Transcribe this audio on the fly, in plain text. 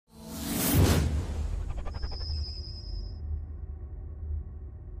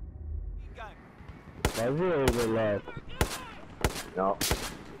really low. No.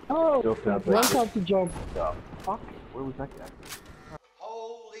 Oh, one like time to jump. Oh, fuck. Where was that guy?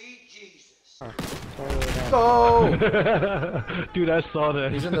 Holy Jesus. Oh! Dude, I saw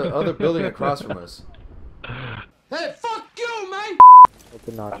that. He's in the other building across from us. Hey, fuck you, man!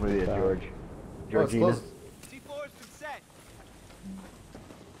 I'm with you, George. Oh, it's Georgina. close. C4's been set.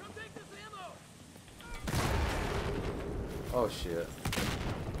 Come take this ammo. Oh shit.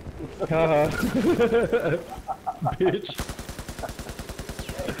 Haha. Bitch.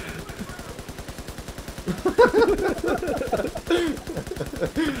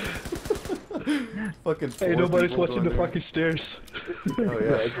 Fucking. Hey, nobody's watching the fucking stairs. Oh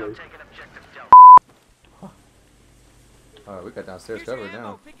yeah. Alright, we got downstairs covered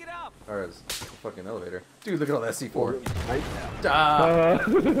now. Pick it up. Alright, it's a fucking elevator. Dude, look at all that C4. Right now. Ah!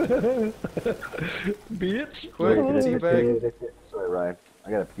 Bitch. Quick, teabag. Sorry, Ryan. I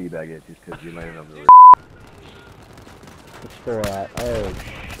gotta teabag it just because you might have the It's for that. Oh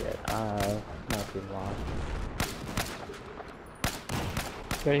shit. Not too long.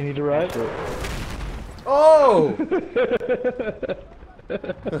 Okay, you need to ride? Oh!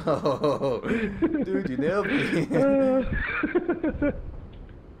 Oh! Dude, you nailed me.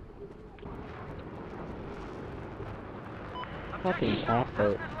 Fucking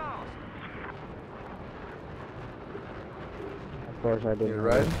asshole. Of course I You didn't.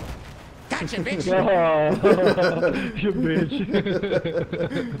 ride? Gotcha, bitch. Oh, you bitch.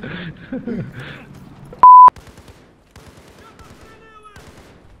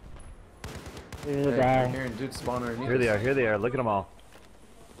 Here's a Hey, guy. I'm hearing dudes spawn underneath. Here they are, here they are. Look at them all.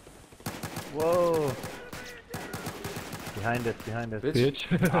 Whoa! Behind us, behind us. Bitch.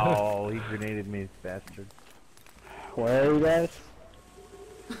 Oh, he grenaded me, bastard. Where are you guys?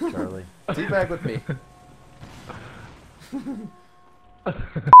 Charlie. Teabag with me.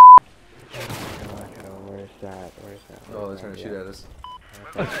 Where's that? Where's that? Oh, they're trying to shoot at us.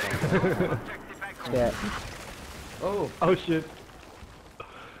 Yeah. Oh! Oh shit.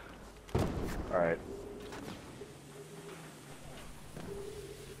 Alright.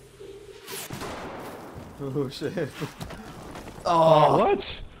 Oh shit. Oh, what?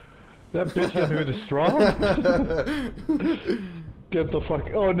 That bitch got me with a straw? Get the fuck.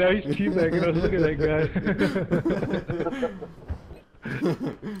 Oh, now he's teabagging us. Look at that guy.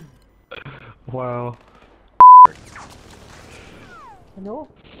 Wow. No.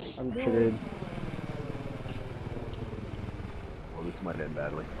 I'm sure. Well, this might end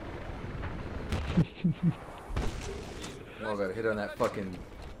badly. Oh, gotta hit on that fucking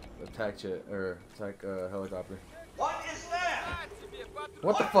attack jet, or attack helicopter. What is that?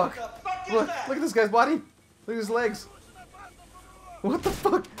 What the fuck? is Look, that? look at this guy's body. Look at his legs. What the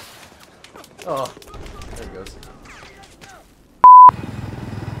fuck? Oh, there he goes.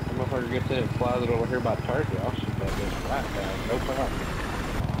 Motherfucker gets in and flies it over here by Turkey. I'll shoot that bitch right down. No problem.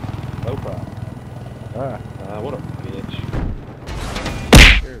 No problem. What a bitch.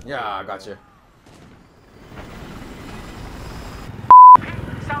 Yeah, I got you.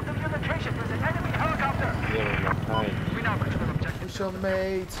 South of your location, there's an enemy helicopter. Get in my tank. We know which one objective. We shall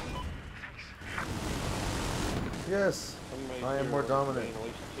mate. Yes, I am more dominant. At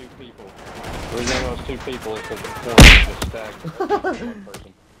least 2 people. The reason I know it's 2 people is because the corner is just stacked with one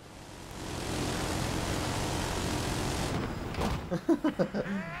person.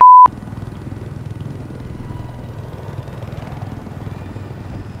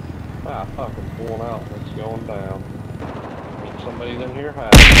 Ah, fucking pulling out. It's going down. Somebody's in here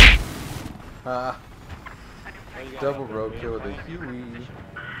hiding. Ah, double roadkill with a Huey.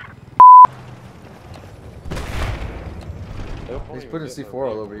 He's putting C4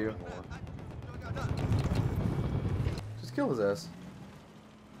 all over you. Just kill his ass.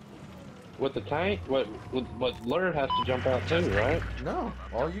 With the tank? What Lurd has to jump out too, right? No,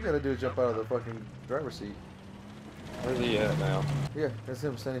 all you gotta do is jump out of the fucking driver's seat. Where's he at now? Yeah, that's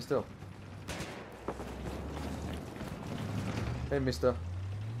him standing still. Hey, mister.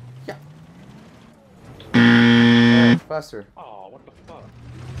 Yeah. Oh, faster. Oh, what the fuck?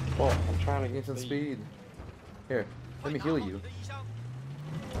 Well, I'm trying to Gain get some speed. speed. Here, let me heal you.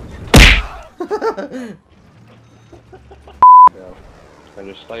 Yeah. And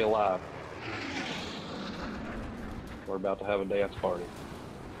just stay alive. We're about to have a dance party.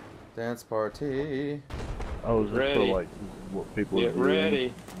 Dance party. Oh, is this for Ready. like what people Get are doing ready.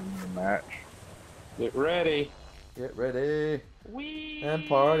 in the match? Get ready. Get ready. Wee. And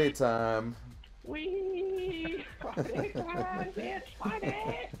party time. Wee. Party time. Dance party.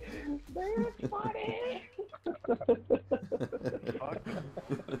 Dance party.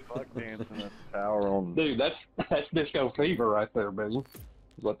 Fuck dancing in the tower on. Dude, that's disco fever right there, baby.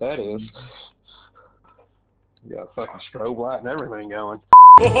 Is what that is. You got a fucking strobe light and everything going.